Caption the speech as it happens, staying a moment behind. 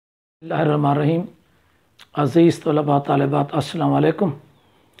बिस्मिल्लाहिर्रहमानिर्रहीम। अज़ीज़ तलबा तालिबात अस्सलाम वालेकुम।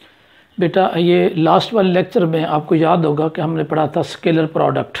 बेटा ये लास्ट वाले लेक्चर में आपको याद होगा कि हमने पढ़ा था स्केलर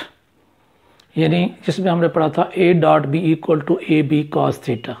प्रोडक्ट, यानी जिसमें हमने पढ़ा था A dot B equal to A B cos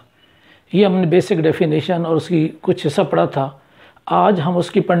theta. ये हमने बेसिक डेफिनेशन और उसकी कुछ हिस्सा पढ़ा था। आज हम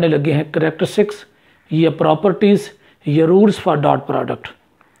उसकी पढ़ने लगे हैं कैरेक्टरिस्टिक्स या प्रॉपर्टीज़ या रूल्स फॉर डॉट प्रोडक्ट।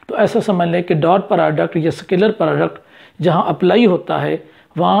 तो ऐसा समझ लें कि डॉट प्रोडक्ट या स्केलर प्रोडक्ट जहाँ अप्लाई होता है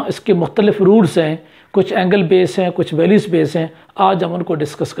वहाँ इसके मुख्तलिफ रूल्स हैं, कुछ एंगल बेस हैं, कुछ वैल्यूज बेस हैं। आज हम उनको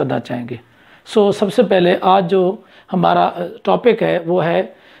डिस्कस करना चाहेंगे। सबसे पहले आज जो हमारा टॉपिक है वो है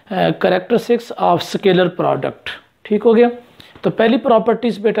कैरेक्टरिस्टिक्स ऑफ स्केलर प्रोडक्ट। ठीक हो गया। तो पहली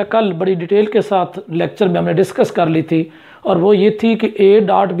प्रॉपर्टीज़ बेटा कल बड़ी डिटेल के साथ लेक्चर में हमने डिस्कस कर ली थी और वो ये थी कि ए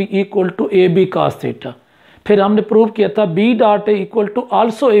dot B equal to A B cos theta. फिर हमने प्रूव किया था B dot A equal to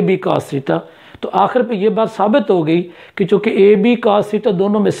also A B cos theta. तो आखिर पे ये बात साबित हो गई कि चूँकि ए बी कॉस थीटा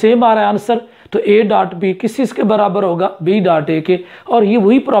दोनों में सेम आ रहा है आंसर, तो ए डॉट बी किसी इसके बराबर होगा बी डॉट ए के। और ये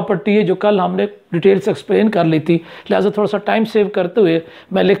वही प्रॉपर्टी है जो कल हमने डिटेल से एक्सप्लेन कर ली थी। लिहाजा थोड़ा सा टाइम सेव करते हुए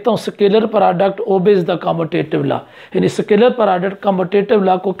मैं लिखता हूँ scalar product obeys the commutative law. यानी स्केलर प्रोडक्ट कम्यूटेटिव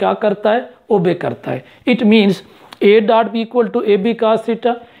लॉ को क्या करता है? ओबे करता है। It means A dot B equal to A B cos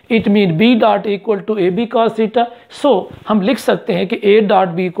theta, it mean B dot equal to A B cos theta. सो हम लिख सकते हैं कि ए dot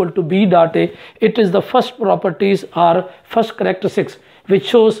B equal to be dot A. It is the first properties are first characteristics which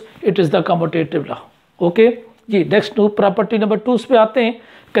shows it is the commutative law. Okay ji. Next property number 2 पे आते हैं।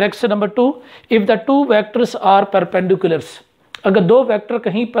 Characteristic number 2, if the two vectors are perpendiculars. अगर दो vector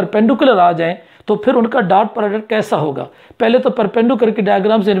कहीं perpendicular आ जाएं तो फिर उनका डॉट प्रोडक्ट कैसा होगा? पहले तो परपेंडिकुलर की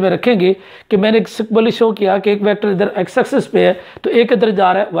डायग्राम्स इनमें रखेंगे कि मैंने एक सिंबल शो किया कि एक वेक्टर इधर एक्स एक्सिस पे है तो एक इधर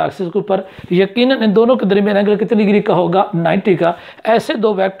जा रहा है वो एक्सिस के ऊपर। यकीनन इन दोनों के दरमियान एंगल कितनी डिग्री का होगा? 90 का। ऐसे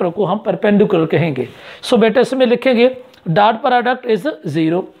दो वेक्टर को हम परपेंडिकुलर कहेंगे। सो बेटा इसमें लिखेंगे डॉट प्रोडक्ट इज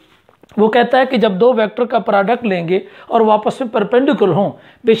 0। वो कहता है कि जब दो वेक्टर का प्रोडक्ट लेंगे और वापस में परपेंडिकुलर हों,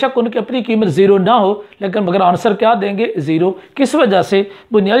 बेशक उनकी अपनी कीमत 0 ना हो, लेकिन मगर आंसर क्या देंगे? 0। किस वजह से?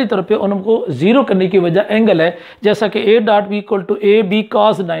 बुनियादी तौर पे उनको 0 करने की वजह एंगल है, जैसा कि ए dot B equal to A B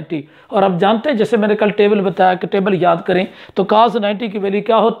cos 90। और अब जानते हैं, जैसे मैंने कल टेबल बताया कि टेबल याद करें तो कॉस 90 की वैल्यू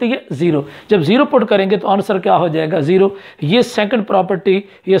क्या होती है? 0। जब 0 पुट करेंगे तो आंसर क्या हो जाएगा? 0। ये सेकंड प्रॉपर्टी,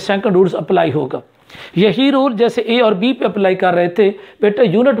 ये सेकंड रूल्स अप्लाई होगा। यही रूल जैसे ए और बी पे अप्लाई कर रहे थे बेटा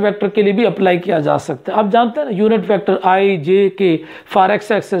यूनिट वेक्टर के लिए भी अप्लाई किया जा सकता है। आप जानते हैं ना यूनिट वेक्टर आई जे के for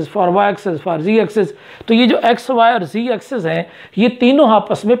x axis, for Y axis, for ji axis. तो ये जो एक्स वाई और जी एक्सिस हैं ये तीनों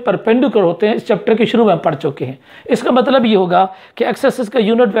आपस में परपेंडिकुलर होते हैं। इस चैप्टर के शुरू में हम पढ़ चुके हैं। इसका मतलब ये होगा कि एक्स एक्सिस का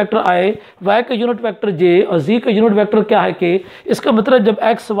यूनिट वेक्टर आई, वाई का यूनिट वेक्टर जे और जी का यूनिट वेक्टर क्या है? के। इसका मतलब जब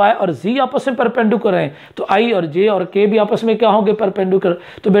एक्स वाई और जी आपस में परपेंडिकुलर हैं तो आई और जे और के भी आपस में क्या होंगे? परपेंडिकुलर।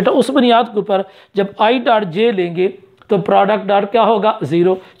 तो बेटा उस बुनियाद के ऊपर जब आई डॉट जे लेंगे तो प्रोडक्ट डॉट क्या होगा?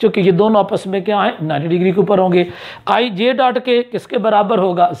 0, क्योंकि ये दोनों आपस में क्या है? 90 डिग्री के ऊपर होंगे। आई जे डॉट के किसके बराबर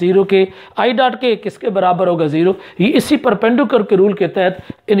होगा? 0 के। आई डॉट के किसके बराबर होगा? 0। ये इसी परपेंडिकुलर के रूल के तहत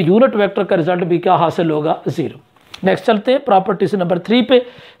इन यूनिट वेक्टर का रिजल्ट भी क्या हासिल होगा? 0। नेक्स्ट चलते हैं प्रॉपर्टीज नंबर 3 पे।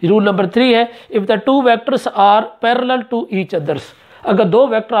 रूल नंबर 3 है if the two vectors are parallel to each others. अगर दो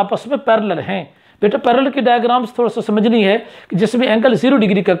वेक्टर आपस में पैरेलल हैं, बेटा पैरेलल की डायग्राम्स थोड़ा सा समझनी है कि जिसमें एंगल 0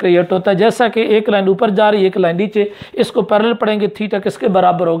 डिग्री का क्रिएट होता है। जैसा कि एक लाइन ऊपर जा रही है, एक लाइन नीचे, इसको पैरेलल पढ़ेंगे, थीटा किसके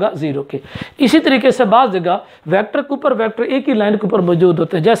बराबर होगा? 0 के। इसी तरीके से बाज़ जगह वेक्टर के ऊपर वेक्टर एक ही लाइन के ऊपर मौजूद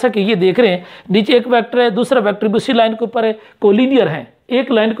होते हैं। जैसा कि ये देख रहे हैं, नीचे एक वेक्टर है, दूसरा वेक्टर भी उसी लाइन के ऊपर है, कोलिनियर है।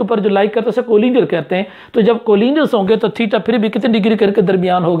 एक लाइन के ऊपर जो लाइक करते हैं उसे कोलिनियर कहते हैं। तो जब कोलिनियर्स होंगे तो थीटा फिर भी कितने डिग्री करके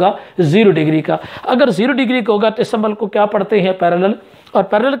दरमियान होगा? 0 डिग्री का। अगर 0 डिग्री का होगा तो इस सिंबल को क्या पढ़ते हैं? पैरेलल। और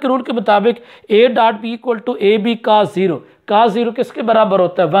पैरेलल के रूल के मुताबिक ए dot B equal to A B cos 0। Cos 0 किसके बराबर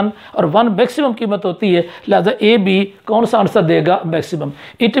होता है? 1। और 1 मैक्सिमम कीमत होती है, लिहाजा ए बी कौन सा आंसर देगा? Maximum.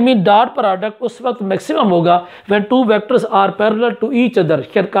 It mean dot product उस वक्त मैक्सिमम होगा when two vectors are parallel to each other.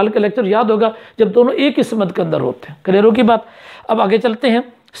 खैर कल का लेक्चर याद होगा जब दोनों एक ही समत के अंदर होते हैं। क्लियर हो की बात? अब आगे चलते हैं।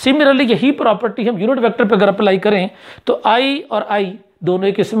 सिमिलरली यही प्रॉपर्टी हम यूनिट वेक्टर पर अगर अप्लाई करें तो आई और आई दोनों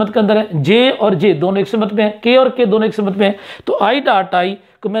एक समत के अंदर है, जे और जे दोनों एक समत में है, के और के दोनों एक समत में है। तो आई डॉट आई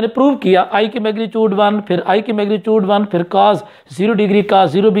को मैंने प्रूव किया, आई की मैग्नीट्यूड 1, फिर आई की मैग्नीट्यूड 1, फिर कॉस 0 डिग्री,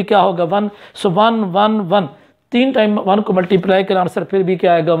 कॉस 0 भी क्या होगा? 1। सो 1 1 1 3 टाइम 1 को मल्टीप्लाई कर आंसर फिर भी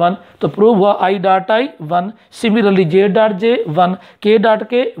क्या आएगा? 1। तो प्रूव हुआ I dot I 1, similarly J dot J 1, के डॉट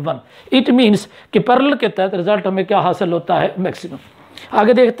के 1। इट मीन्स कि पैरेलल के तहत रिजल्ट हमें क्या हासिल होता है? मैक्सिमम।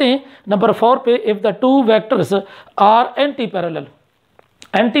 आगे देखते हैं नंबर 4 पे। If the two vectors are anti parallel.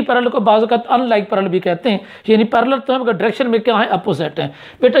 Anti parallel को बाज़ वक़्त अनलाइक पैरेलल भी कहते हैं, यानी पैरेलल तो है मगर डायरेक्शन में क्या है? अपोजिट है।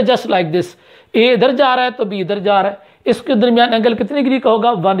 बेटा जस्ट लाइक दिस, ए इधर जा रहा है तो बी इधर जा रहा है, इसके दरमियान एंगल कितनी डिग्री का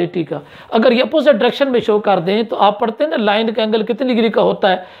होगा, 180 का। अगर ये अपोजिट डायरेक्शन में शो कर दें तो आप पढ़ते हैं ना लाइन का एंगल कितनी डिग्री का होता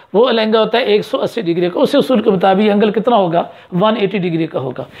है, वो एंगल होता है 180 डिग्री का। उसी उसूल के मुताबिक एंगल कितना होगा, 180 डिग्री का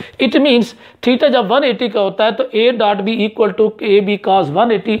होगा। इट मीन्स थीटा जब 180 का होता है तो ए dot B equal to A B cos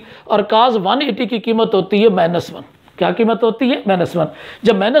 180, और कॉस 180 की कीमत होती है -1। क्या कीमत होती है, -1।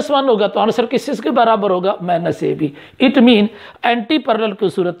 जब -1 होगा तो आंसर किसके बराबर होगा, -AB। It mean anti parallel की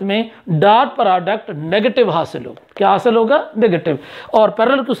सूरत में डॉट प्रोडक्ट नेगेटिव हासिल होगा। क्या हासिल होगा, नेगेटिव। और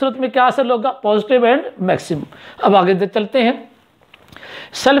पैरेलल की सूरत में क्या हासिल होगा, पॉजिटिव एंड मैक्सिमम। अब आगे चलते हैं।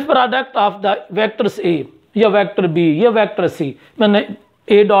 Self product of the vectors A या वेक्टर बी या वेक्टर सी, मैंने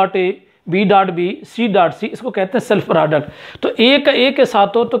ए dot A, B dot B, C dot C, इसको कहते हैं सेल्फ प्रोडक्ट। तो ए का ए के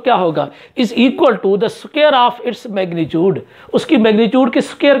साथ हो तो क्या होगा, is equal to the square of its magnitude, उसकी मैग्नीट्यूड के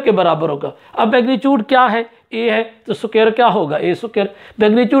स्क्वायर के बराबर होगा। अब मैग्नीट्यूड क्या है, ए है तो स्क्वायर क्या होगा, ए स्क्वायर।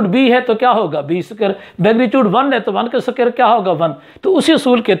 मैग्नीट्यूड बी है तो क्या होगा, बी स्क्वायर। मैग्नीट्यूड 1 है तो 1 का स्क्वायर क्या होगा, 1। तो उसी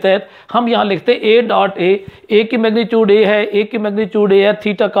असूल के तहत हम यहाँ लिखते हैं ए डॉट ए की मैग्नीट्यूड ए है, ए की मैग्नीट्यूड ए है,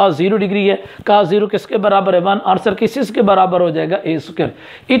 थीटा cos 0 डिग्री है, cos 0 किसके बराबर है, 1। आंसर किस चीज़ के बराबर हो जाएगा, ए स्क्वायर।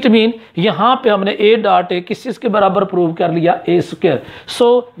 इट मीन यहाँ पे हमने ए डॉट ए किस चीज़ के बराबर प्रूव कर लिया, ए square. So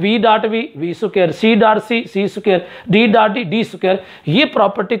V dot we square, C dot C square, D dot D square. ये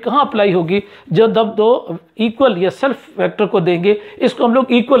प्रॉपर्टी कहाँ अप्लाई होगी, जब दो इक्वल या सेल्फ वेक्टर को देंगे, इसको हम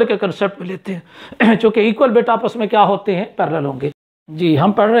लोग इक्वल के कंसेप्ट में लेते हैं, क्योंकि इक्वल बेटा आपस में क्या होते हैं, पैरेलल होंगे। जी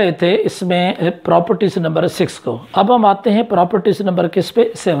हम पढ़ रहे थे इसमें प्रॉपर्टीज नंबर 6 को। अब हम आते हैं प्रॉपर्टीज नंबर किस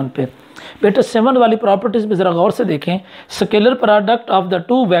पे, 7 पे। बेटा 7 वाली प्रॉपर्टीज में ज़रा गौर से देखें। Scalar product of the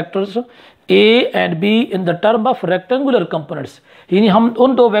two vectors A and be in the term of rectangular components, यानी हम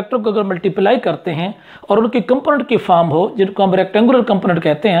उन दो वेक्टर को अगर मल्टीप्लाई करते हैं और उनकी कंपोनेंट की फॉर्म हो, जिनको हम रेक्टेंगुलर कंपोनेंट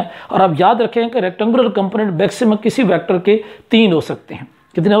कहते हैं। और आप याद रखें कि रेक्टेंगुलर कंपोनेंट मैक्सिमम किसी वेक्टर के 3 हो सकते हैं।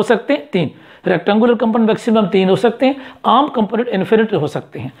 कितने हो सकते हैं, 3। रेक्टेंगुलर कंपोनेंट मैक्सिमम 3 हो सकते हैं, आम कंपोनेंट इन्फिनिट हो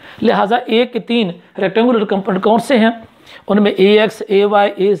सकते हैं। लिहाजा ए के 3 रेक्टेंगुलर कंपोनेंट कौन से हैं, उनमें ए एक्स, ए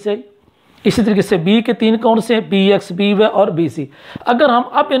वाई, ए जेड। इसी तरीके से बी के 3 कौन से हैं, बी एक्स, बी वाई और बी सी। अगर हम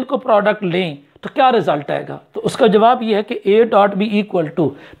अब इनको प्रोडक्ट लें तो क्या रिजल्ट आएगा, तो उसका जवाब ये है कि ए डॉट बी इक्वल टू,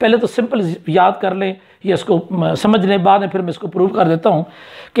 पहले तो सिंपल याद कर लें या इसको समझ लें, बाद में फिर मैं इसको प्रूव कर देता हूँ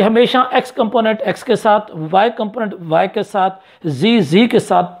कि हमेशा एक्स कंपोनेंट एक्स के साथ, वाई कंपोनेंट वाई के साथ, जी के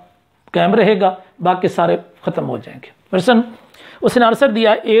साथ कायम रहेगा, बाकी सारे खत्म हो जाएंगे। पर्सन उसने आंसर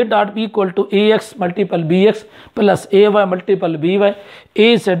दिया ए dot B equal to A x multiple B x plus A Y multiple B Y,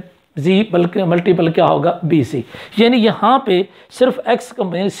 A Z जी बल्कि मल्टीपल क्या होगा, बी सी। यानी यहाँ पे सिर्फ x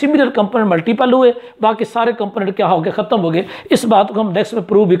component similar component multiple हुए, बाकी सारे कंपोनेंट क्या हो गए, खत्म हो गए। इस बात को हम नेक्स्ट में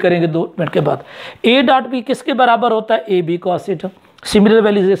प्रूव भी करेंगे 2 मिनट के बाद। ए डॉट बी किसके बराबर होता है, A B cos theta. Similar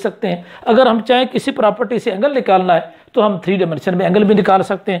values देख सकते हैं। अगर हम चाहें किसी प्रॉपर्टी से एंगल निकालना है तो हम 3 डायमेंशन में एंगल भी निकाल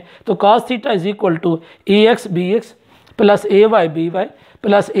सकते हैं। तो cos theta is equal to A x B x plus A Y B Y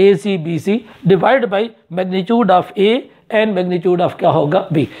plus A C B C divide by magnitude of A and magnitude of क्या होगा,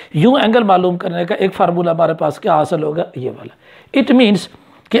 बी। यूं एंगल मालूम करने का एक फार्मूला हमारे पास क्या हासिल होगा, ये वाला। इट मीन्स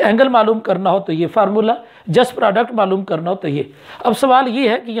कि एंगल मालूम करना हो तो ये फार्मूला, जस्ट प्रोडक्ट मालूम करना हो तो ये। अब सवाल ये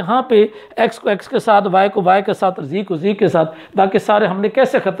है कि यहाँ पे x को x के साथ, y को y के साथ और z को z के साथ, बाकी सारे हमने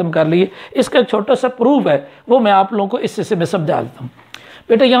कैसे ख़त्म कर लिए। इसका एक छोटा सा प्रूफ है, वो मैं आप लोगों को इस हिस्से में समझा देता हूँ।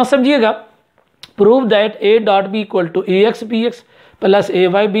 बेटा यहाँ समझिएगा, prove that A dot B equal to A x B x plus A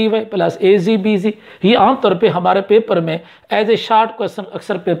Y B Y plus A G B जी। ये आमतौर पे हमारे पेपर में एज ए शॉर्ट क्वेश्चन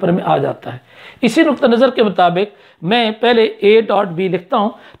अक्सर पेपर में आ जाता है। इसी नुक्ता नज़र के मुताबिक मैं पहले ए डॉट बी लिखता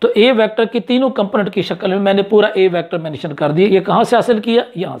हूँ, तो ए वेक्टर की तीनों कंपोनेंट की शक्ल में मैंने पूरा ए वेक्टर मेंशन कर दिया। ये कहाँ से हासिल किया,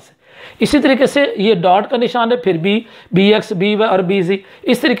 यहाँ से। इसी तरीके से ये डॉट का निशान है, फिर बी एक्स बी वाई और बी जी।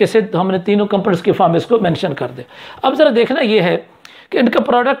 इस तरीके से हमने तीनों कंपोनेंट्स के फॉर्म इसको मेंशन कर दिया। अब ज़रा देखना ये है कि इनका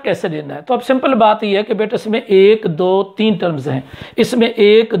प्रोडक्ट कैसे लेना है। तो अब सिंपल बात यह है कि बेटा इसमें 1 2 3 टर्म्स हैं, इसमें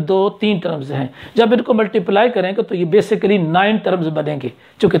 1 2 3 टर्म्स हैं। जब इनको मल्टीप्लाई करेंगे तो ये बेसिकली 9 टर्म्स बनेंगे,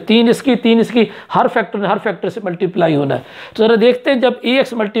 चूँकि 3 इसकी हर फैक्टर से मल्टीप्लाई होना है। तो ज़रा देखते हैं, जब ए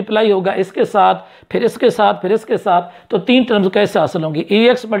एक्स मल्टीप्लाई होगा इसके साथ, फिर इसके साथ, फिर इसके साथ, तो 3 टर्म्स कैसे हासिल होंगी। ए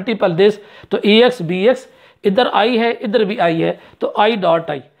एक्स मल्टीपल दिस, तो ए एक्स बी एक्स, इधर आई है इधर भी आई है, तो आई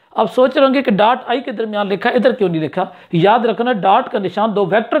डॉट आई। अब सोच रहे होंगे कि डॉट आई के दरमियान लिखा, इधर क्यों नहीं लिखा। याद रखना, डॉट का निशान 2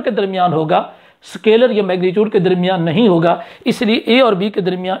 वेक्टर के दरमियान होगा, स्केलर या मैग्नीट्यूड के दरमियान नहीं होगा। इसलिए ए और बी के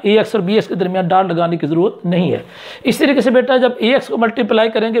दरमियान, ए एक्स और बी एक्स के दरमियान डॉट लगाने की ज़रूरत नहीं है। इस तरीके से बेटा जब ए एक्स को मल्टीप्लाई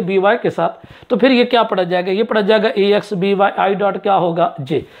करेंगे बी वाई के साथ, तो फिर ये क्या पढ़ा जाएगा, ये पढ़ा जाएगा ए x B Y, I dot क्या होगा,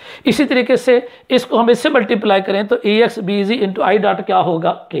 जे। इसी तरीके से इसको हम इससे मल्टीप्लाई करें तो ए x B ji into I dot क्या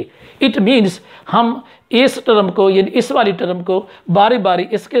होगा, के। इट मीन्स हम इस टर्म को, यानी इस वाली टर्म को बारी बारी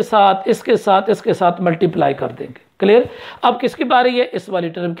इसके साथ, इसके साथ, इसके साथ मल्टीप्लाई कर देंगे। क्लियर। अब किसकी बारी है, इस वाली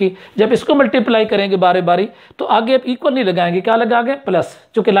टर्म की। जब इसको मल्टीप्लाई करेंगे बारी बारी तो आगे अब इक्वल नहीं लगाएंगे, क्या लगाएंगे, प्लस,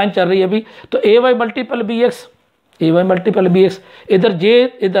 चूंकि लाइन चल रही है अभी। तो ए वाई मल्टीपल बी एक्स, ए वाई मल्टीपल बी एक्स, इधर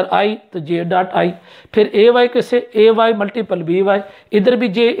जे इधर आई तो जे डॉट आई, फिर ए वाई कैसे, ए वाई मल्टीपल बी वाई, इधर भी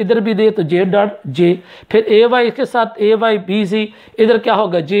जे इधर भी दे तो जे डॉट जे, फिर ए वाई के साथ ए वाई बी जी, इधर क्या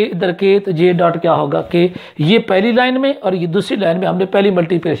होगा जे इधर के तो जे डॉट क्या होगा के। ये पहली लाइन में और ये दूसरी लाइन में हमने पहली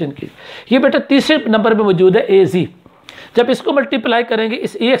मल्टीप्लिकेशन की। ये बेटा तीसरे नंबर में मौजूद है ए जी। जब इसको मल्टीप्लाई करेंगे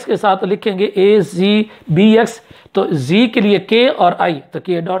इस ए एक्स के साथ तो लिखेंगे ए जी बी एक्स, तो जी के लिए के और आई तो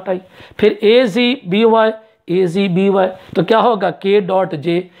के डॉट आई, फिर ए जी बी वाई, ए जी बी वाई तो क्या होगा के डॉट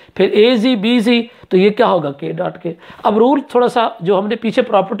जे, फिर ए जी बी जी तो ये क्या होगा के डॉट के। अब रूल थोड़ा सा जो हमने पीछे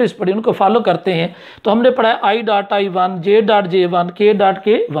प्रॉपर्टीज पढ़ी उनको फॉलो करते हैं। तो हमने पढ़ा है I dot I one, J dot J one, के डॉट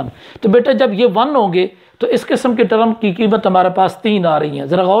के वन। तो बेटा जब ये वन होंगे तो इस किस्म के टर्म की कीमत हमारे पास 3 आ रही है।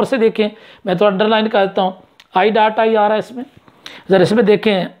 ज़रा गौर से देखें, मैं तो अंडरलाइन कर देता हूँ, आई डॉट आई आ रहा है इसमें, ज़रा इसमें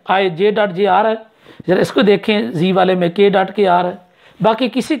देखें आई जे डॉट जे आ रहा है, ज़रा इसको देखें जी वाले में के डॉट के आ रहा है, बाकी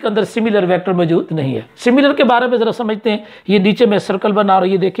किसी के अंदर सिमिलर वेक्टर मौजूद नहीं है। सिमिलर के बारे में ज़रा समझते हैं। ये नीचे में सर्कल बना रहा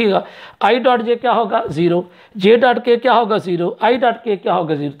है, ये देखिएगा आई डॉट जे क्या होगा 0, जे डॉट के क्या होगा 0, आई डॉट के क्या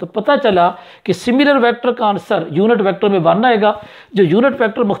होगा 0। तो पता चला कि सिमिलर वेक्टर का आंसर यूनिट वेक्टर में बनना आएगा। जो यूनिट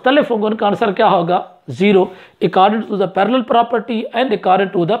वेक्टर मुख्तलिफ होंगे उनका आंसर क्या होगा 0, according to the parallel property and according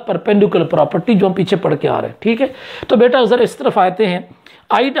to the perpendicular property जो हम पीछे पढ़ के आ रहे हैं। ठीक है, तो बेटा ज़रा इस तरफ आते हैं,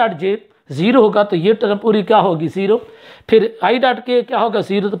 आई डॉट जे 0 होगा तो ये टर्म पूरी क्या होगी 0, फिर आई डॉट के क्या होगा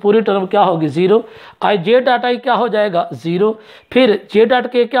 0 तो पूरी टर्म क्या होगी 0, आई जे डॉट आई क्या हो जाएगा 0, फिर जे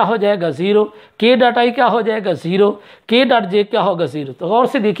डॉट के क्या हो जाएगा 0, के डॉट आई क्या हो जाएगा 0, के डॉट जे क्या होगा 0। तो गौर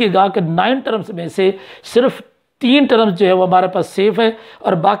से देखिएगा कि 9 टर्म्स में से सिर्फ 3 टर्म्स जो है वो हमारे पास सेफ है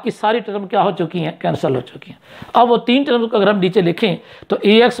और बाकी सारी टर्म क्या हो चुकी हैं, कैंसिल हो चुकी हैं। अब वो 3 टर्म्स को अगर हम नीचे लिखें तो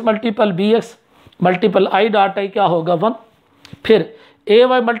ए x multiple B x multiple I dot I क्या होगा 1, फिर ए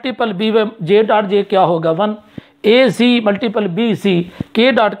Y multiple B Y J dot J क्या होगा 1, ए जी मल्टीपल बी सी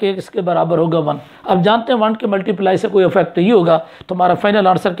के डॉट के इसके बराबर होगा 1। अब जानते हैं 1 के मल्टीप्लाई से कोई इफेक्ट नहीं होगा, तो हमारा फाइनल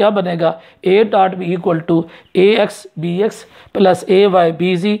आंसर क्या बनेगा, ए dot B equal to A x B x plus A Y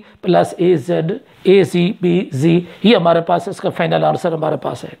B ji plus A Z A G B जी। ये हमारे पास इसका फाइनल आंसर हमारे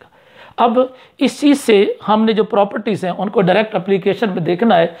पास आएगा। अब इस चीज़ से हमने जो प्रॉपर्टीज़ हैं उनको डायरेक्ट एप्लीकेशन में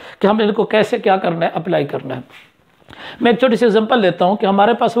देखना है कि हमने इनको कैसे क्या करना है, अप्लाई करना है। मैं एक छोटी सी एग्जांपल लेता हूं कि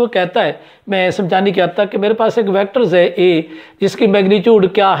हमारे पास वो कहता है, मैं समझाने की आता कि मेरे पास एक वेक्टर्स है ए जिसकी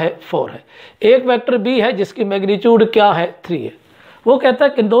मैग्नीट्यूड क्या है 4 है, एक वेक्टर बी है जिसकी मैग्नीट्यूड क्या है 3 है। वो कहता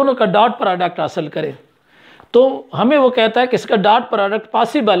है कि इन दोनों का डॉट प्रोडक्ट हासिल करें। तो हमें वो कहता है कि इसका डॉट प्रोडक्ट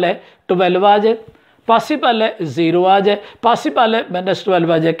पॉसिबल है 12 आ जाए, पॉसिबल है 0 आ जाए, पॉसिबल है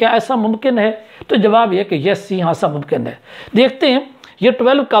 -12 आ जाए। क्या ऐसा मुमकिन है? तो जवाब यह कि यस, यहाँ सा मुमकिन है। देखते हैं ये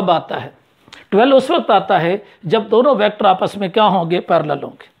 12 कब आता है। 12 उस वक्त आता है जब दोनों वेक्टर आपस में क्या होंगे, पैरेलल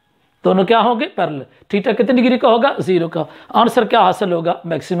होंगे। दोनों क्या होंगे, पैरेलल। थीटा कितनी डिग्री का होगा, 0 का। आंसर क्या हासिल होगा,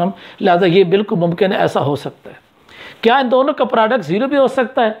 मैक्सिमम। लिहाजा ये बिल्कुल मुमकिन है, ऐसा हो सकता है। क्या इन दोनों का प्रोडक्ट 0 भी हो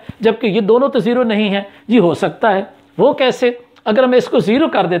सकता है जबकि ये दोनों तो 0 नहीं है? जी हो सकता है। वो कैसे? अगर मैं इसको 0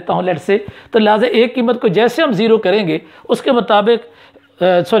 कर देता हूँ लेट से, तो लिहाजा एक कीमत को जैसे हम 0 करेंगे उसके मुताबिक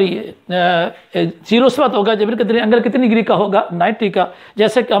 0 उस वक्त होगा जब एंगल कितनी डिग्री का होगा, 90 का।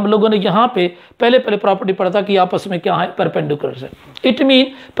 जैसे कि हम लोगों ने यहाँ पे पहले प्रॉपर्टी पढ़ा था कि आपस में क्या है, परपेंडिकुलर से। इट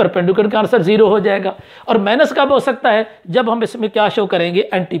मीन परपेंडिकुलर का आंसर 0 हो जाएगा। और माइनस कब हो सकता है, जब हम इसमें क्या शो करेंगे,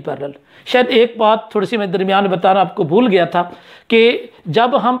 एंटी पैरेलल। शायद एक बात थोड़ी सी मैं दरमियान बताना आपको भूल गया था कि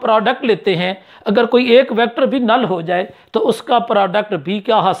जब हम प्रोडक्ट लेते हैं, अगर कोई एक वेक्टर भी नल हो जाए तो उसका प्रोडक्ट बी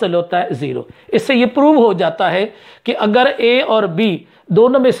क्या हासिल होता है, 0। इससे ये प्रूव हो जाता है कि अगर ए और बी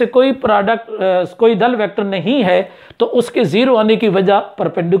दोनों में से कोई प्रोडक्ट कोई नल वेक्टर नहीं है तो उसके 0 आने की वजह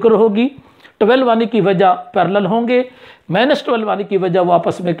परपेंडिकुलर होगी, 12 आने की वजह पैरेलल होंगे, -12 आने की वजह वो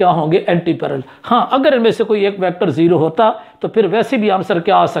आपस में क्या होंगे, एंटी पैरेलल। हाँ, अगर इनमें से कोई एक वेक्टर 0 होता तो फिर वैसे भी आंसर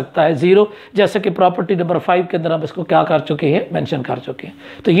क्या आ सकता है, 0। जैसे कि प्रॉपर्टी नंबर 5 के अंदर हम इसको क्या कर चुके हैं, मेंशन कर चुके हैं।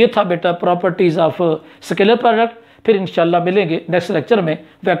 तो ये था बेटा प्रॉपर्टीज ऑफ स्केलर प्रोडक्ट। फिर इंशाल्लाह मिलेंगे नेक्स्ट लेक्चर में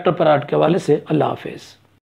वेक्टर प्रोडक्ट के हवाले से। अल्लाह हाफिज़।